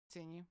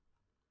Continue.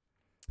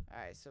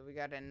 Alright, so we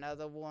got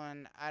another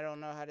one. I don't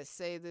know how to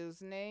say those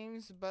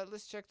names, but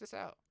let's check this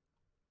out.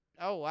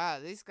 Oh wow,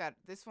 this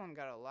one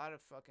got a lot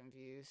of fucking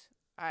views.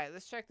 Alright,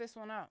 let's check this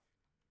one out.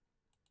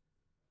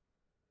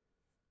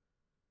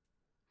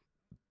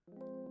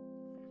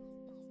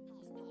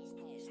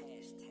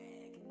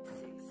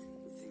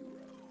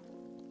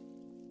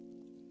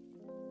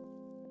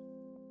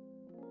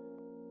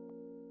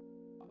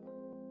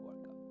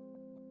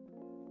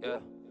 Yeah,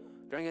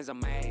 drinking some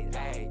made,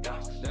 hey, yeah.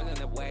 Looking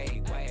the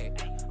way,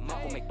 I'm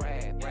gonna make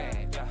bread,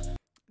 yeah.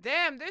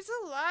 Damn, there's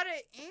a lot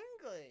of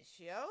English,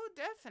 yo.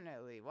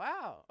 Definitely.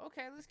 Wow.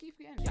 Okay, let's keep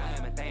getting. Yeah,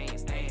 I'm a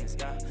things,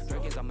 yeah.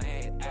 Drinking some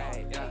made,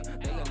 hey, yeah.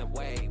 Looking the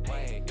way,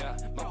 yeah.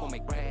 I'm gonna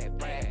make bread,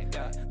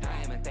 yeah.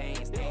 I am a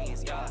things,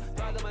 yeah.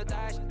 Try them a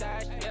dash, yeah.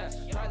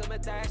 Try them a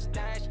dash,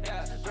 yeah.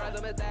 Try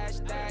them a dash,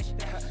 yeah.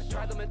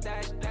 Try them a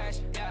dash, yeah.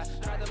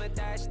 Try them a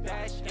dash,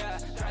 yeah.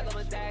 Try them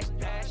a dash,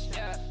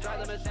 yeah. Try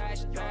them a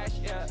dash,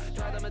 yeah.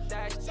 Try them a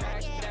dash, yeah.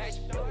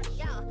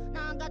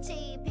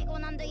 나같이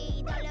피곤한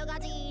뒤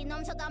달려가지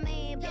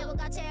넘쳐담이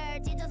피부가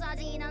제일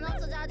찢어사지 난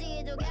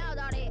없어져지 두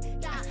개다리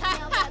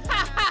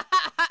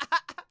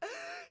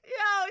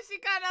Yo, she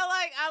kind of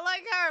like, I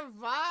like her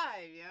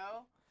vibe,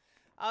 yo.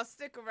 I'll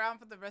stick around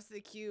for the rest of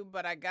the queue,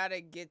 but I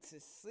gotta get to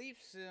sleep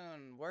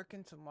soon.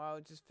 Working tomorrow,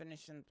 just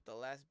finishing the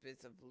last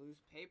bits of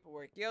loose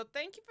paperwork. Yo,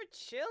 thank you for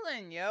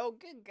chilling, yo.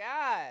 Good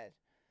God.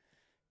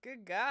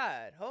 Good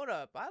God. Hold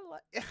up. I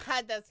like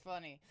that's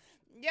funny.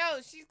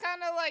 Yo, she's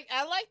kind of like,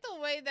 I like the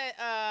way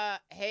that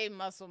hey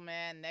muscle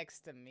man next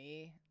to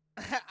me.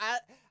 I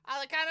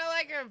kind of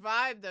like her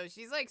vibe though.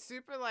 She's like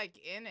super like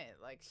in it.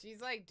 Like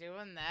she's like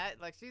doing that.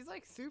 Like she's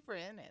like super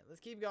in it.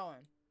 Let's keep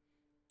going.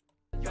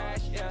 I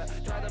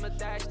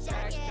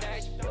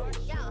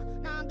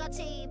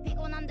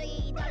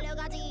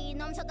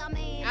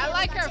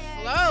like her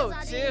flow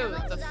too.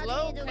 The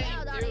flow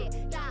came through.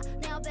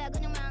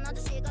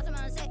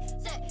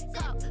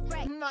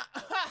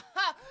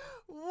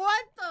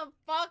 What the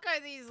fuck are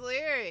these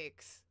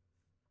lyrics?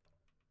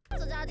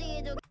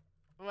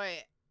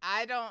 Wait,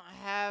 I don't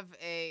have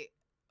a...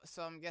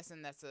 So I'm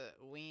guessing that's a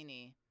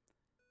weenie.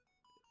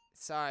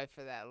 Sorry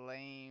for that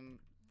lame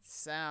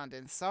sound.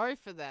 And sorry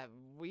for that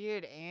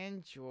weird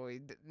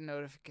Android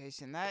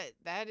notification.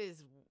 That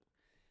is...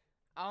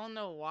 I don't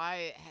know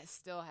why it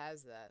still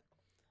has that.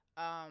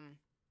 I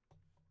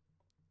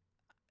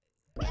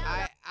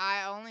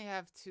only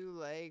have 2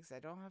 legs. I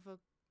don't have a...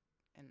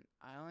 And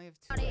I only have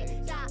 2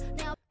 legs.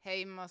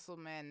 Hey, muscle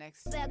man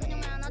next to me.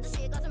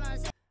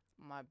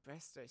 My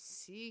breasts are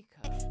C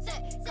cup.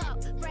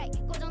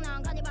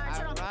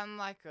 I run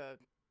like a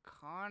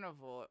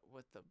carnival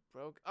with the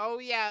broke. Oh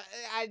yeah,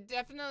 I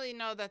definitely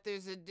know that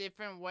there's a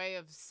different way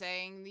of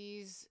saying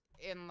these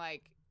in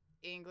like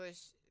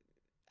English.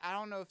 I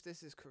don't know if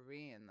this is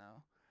Korean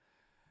though.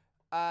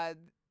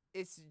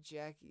 It's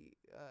Jvcki,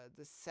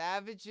 the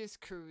savagest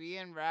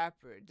Korean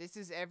rapper. This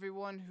is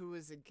everyone who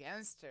is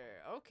against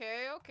her.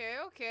 Okay.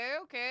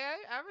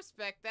 I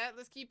respect that.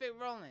 Let's keep it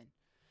rolling.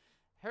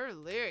 Her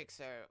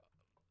lyrics are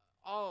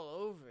all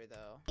over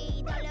though.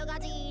 Skin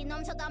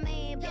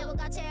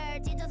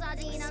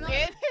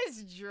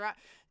is dry.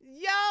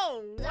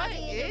 Yo, what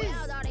is?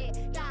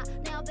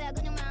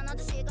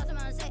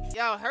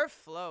 Yo, her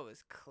flow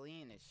is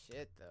clean as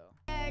shit though.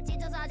 I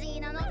drink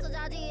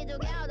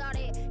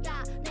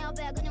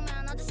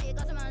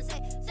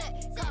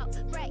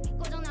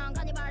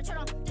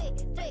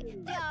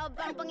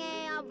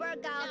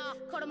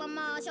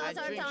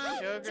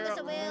sugar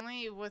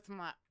only with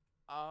my...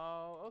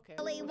 Oh, okay.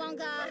 What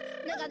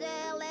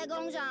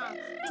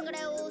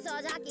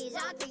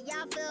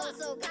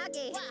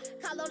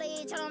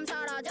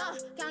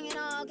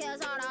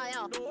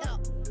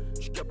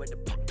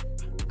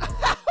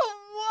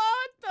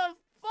the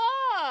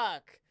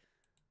fuck?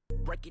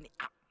 breaking it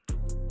out.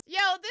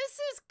 Yo, this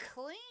is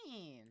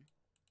clean.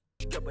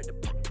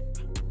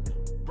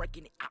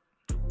 Breaking it out.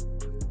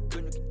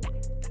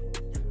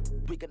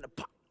 We gonna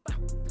pop.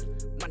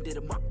 만들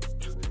them up.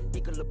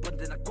 이걸로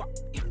번드나 꽉.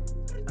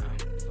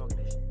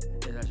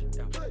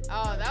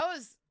 Oh, that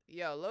was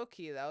low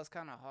key. That was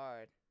kind of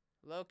hard.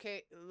 Low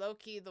key.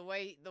 The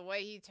way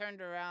he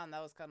turned around,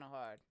 that was kind of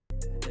hard.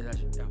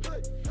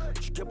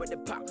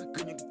 죽여버려 팍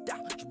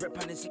근육이다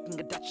랩하는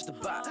새끼가 다치도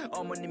봐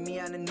어머님이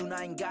아는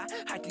누나인가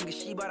하여튼 그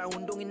씨발아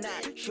운동이 나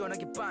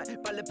시원하게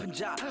빨래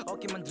판자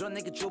어깨만 들어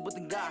내게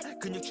줘보든가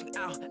근육층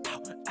아우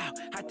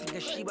하여튼 그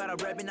씨발아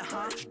랩이나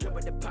하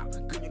죽여버려 팍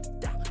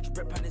근육이다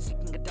랩하는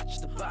새끼가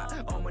다치도 봐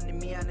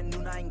어머님이 아는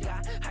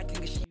누나인가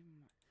하여튼 그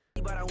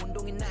씨발아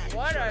운동이 나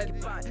What are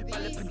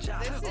빨래 판자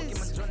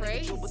어깨만 들어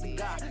내게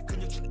줘보든가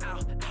근육층 아우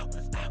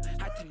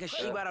하여튼 그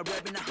씨발아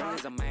랩이나 하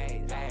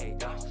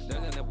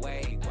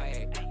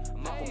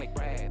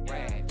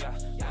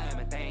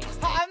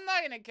I'm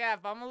not gonna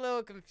cap. I'm a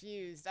little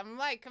confused. I'm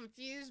like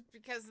confused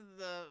because of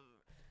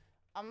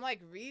I'm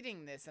like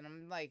reading this and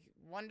I'm like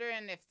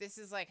wondering if this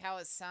is like how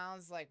it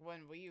sounds like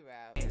when we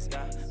rap.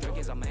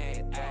 Turkeys on my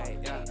head,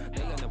 ayy, yeah.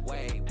 Feeling the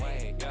way,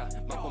 yeah.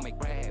 Mouth make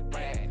bread,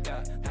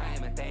 yeah.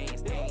 Diamond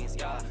things,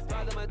 yeah.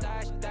 Try them a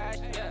dash, yeah.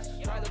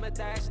 Try them a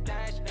dash,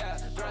 yeah.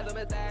 Try them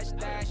a dash,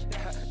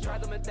 yeah. Try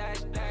them a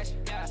dash,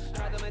 yeah.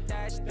 Try them a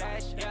dash,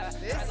 yeah.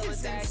 This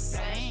is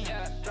insane.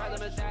 Try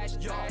them a dash,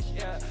 yeah.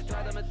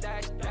 Try them a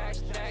dash.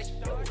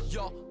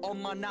 Yo,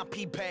 엄마 나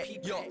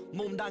피폐. Yo,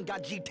 몸단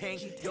가지 탱.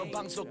 Yo,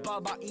 방석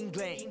봐봐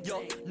잉글랜.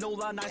 Yo,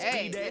 놀라 날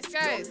스피드. this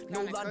guy is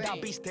놀라 다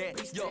clean. 비슷해.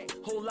 Yo,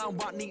 홀라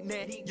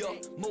왔니네. Yo,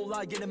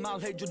 몰라 얘는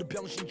말해줘도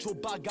병신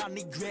좁아가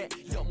니 괴.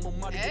 Yo, 뭔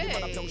말이 되게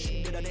많아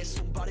병신들아 내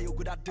손발에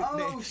욕을 다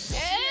듣네.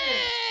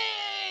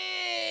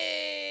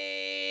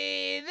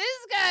 Hey,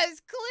 this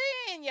guy's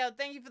clean. Yo,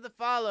 thank you for the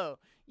follow.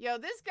 Yo,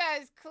 this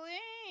guy's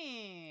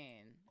clean.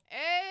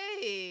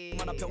 Hey.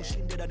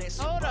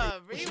 Hold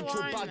up,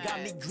 rewind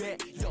that.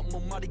 Yo,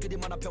 뭔 말이 그리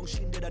많아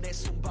병신들아 내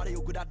손발에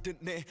욕을 다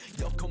듣네.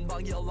 Yo,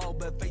 건방 yellow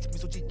but face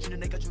미소 짓지는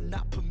내가 준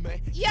나쁜 매.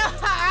 Yo,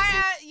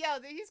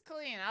 dude, he's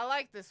clean. I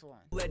like this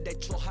one. 내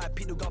초할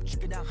필요가 없지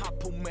그냥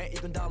하품해.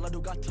 이건 달라도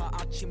같아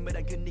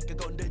아침에란 그니까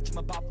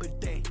건들지마 바쁠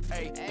때.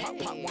 Ay,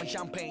 팍팍 원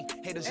샴페인.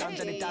 haters 한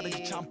잔에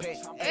따르지 참패.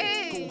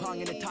 Ay,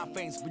 공항에 내 top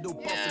fans. 위로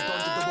버스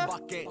던져도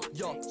밖에.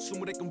 Yo,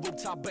 21건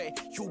룹탑에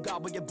휴가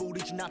외에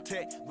부리지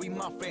나태. We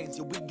my friends.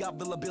 Yo, we got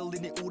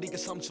availability 우리가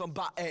삼천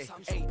바. Ay,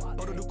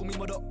 너를 꿈이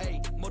멀어. Ay,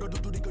 멀어도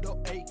둘이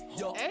걸어. Ay,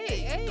 yo,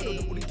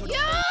 너를 우리 더러.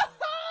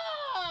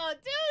 Yo,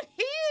 dude,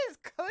 he is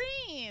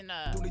clean.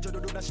 둘이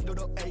저러도 나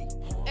신도러. Ay,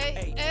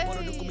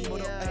 멀어도 꿈이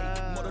멀어.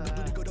 Ay, 멀어도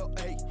둘이 걸어.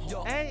 Ay,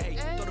 yo,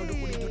 너를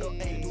우리 더러.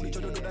 Ay, 둘이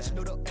저러도 나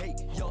신도러. Ay,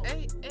 yo.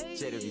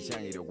 체력이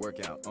장이려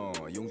workout.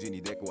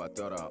 용진이 데리고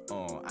왔더라.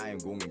 I am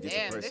going get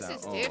Damn, your this purse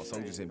is out. different,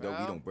 성주쌤도 bro.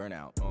 we don't burn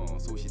out.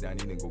 소시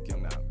다니는 곡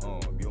기억나.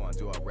 묘한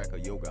조합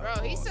record yoga.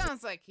 Bro, he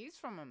sounds like he's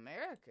from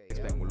America. Yo.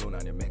 스펙 물론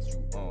아니야 맥주.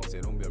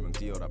 새로운 별명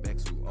지어라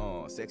백수.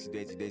 섹시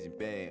돼지 대신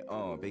빼.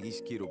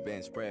 120kg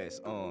bench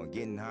press.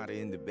 Getting hotter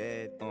in the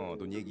bed.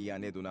 돈 얘기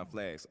안 해도 난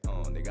flex.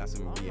 내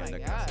가슴을 위해 나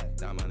가슴.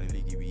 나만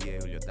흘리기 위해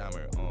흘려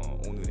땀을.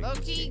 오늘의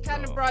Low-key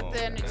kind of brought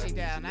the energy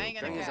down. I ain't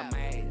gonna cap.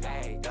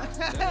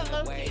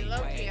 Low-key.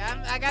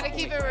 I gotta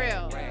keep it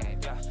real.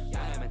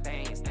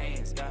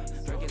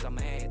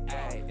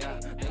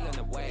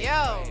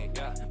 Yo,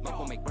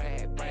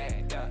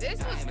 this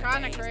was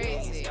kind of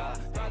crazy.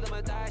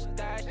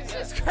 This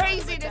is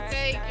crazy to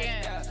take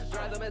in.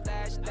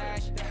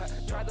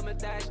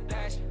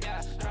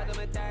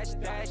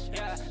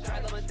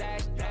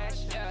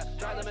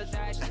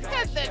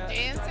 The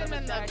dancing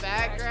in the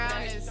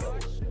background is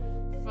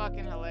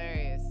fucking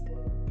hilarious.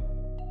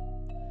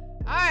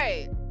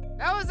 Alright,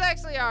 that was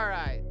actually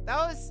alright.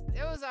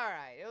 It was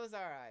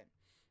alright.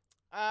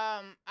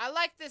 I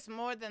like this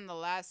more than the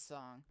last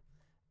song.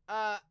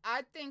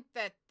 I think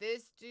that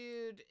this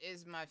dude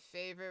is my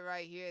favorite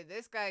right here.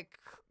 This guy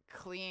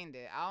cleaned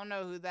it. I don't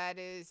know who that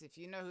is. If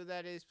you know who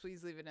that is,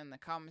 please leave it in the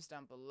comments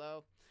down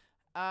below.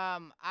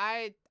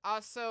 I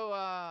also,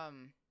 I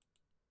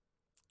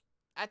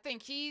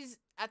think he's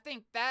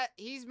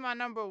my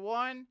number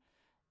one.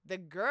 The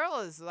girl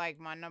is like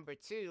my number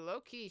two.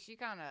 Low-key,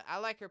 I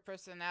like her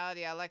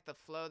personality. I like the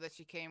flow that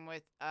she came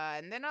with.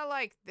 And then I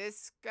like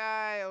this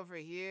guy over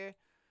here.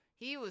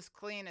 He was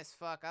clean as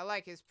fuck. I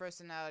like his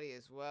personality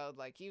as well.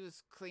 Like, he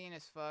was clean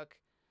as fuck.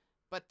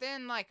 But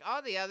then, like,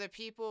 all the other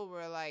people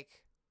were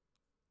like,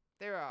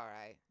 they're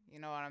alright. You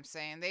know what I'm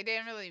saying? They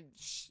didn't really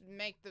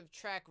make the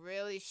track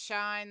really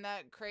shine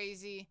that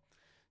crazy.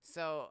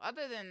 So,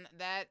 other than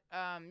that,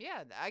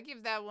 yeah, I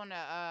give that one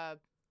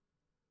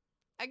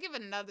I give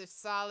another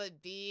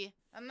solid B.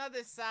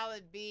 Another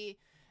solid B.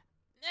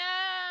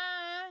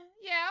 Yeah,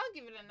 I'll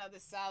give it another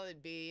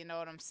solid B. You know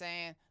what I'm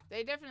saying?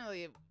 They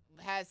definitely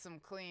had some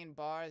clean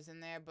bars in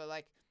there, but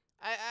like,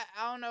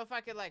 I don't know if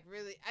I could like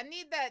really. I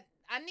need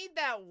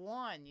that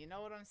one. You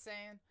know what I'm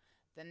saying?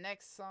 The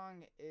next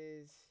song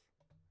is,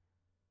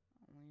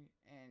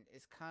 and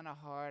it's kind of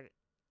hard.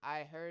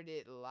 I heard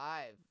it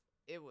live.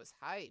 It was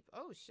hype.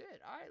 Oh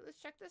shit! All right, let's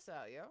check this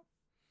out, yo.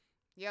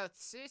 Yo,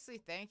 seriously,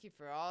 thank you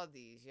for all of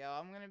these, yo.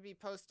 I'm gonna be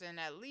posting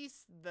at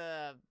least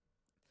the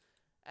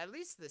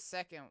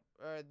second,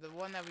 or the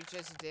one that we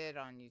just did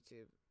on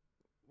YouTube.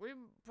 We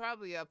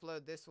probably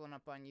upload this one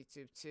up on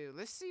YouTube too.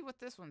 Let's see what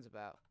this one's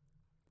about.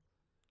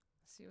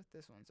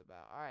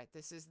 Alright,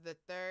 this is the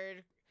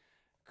third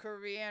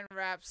Korean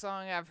rap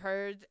song I've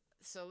heard.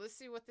 So let's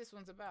see what this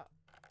one's about.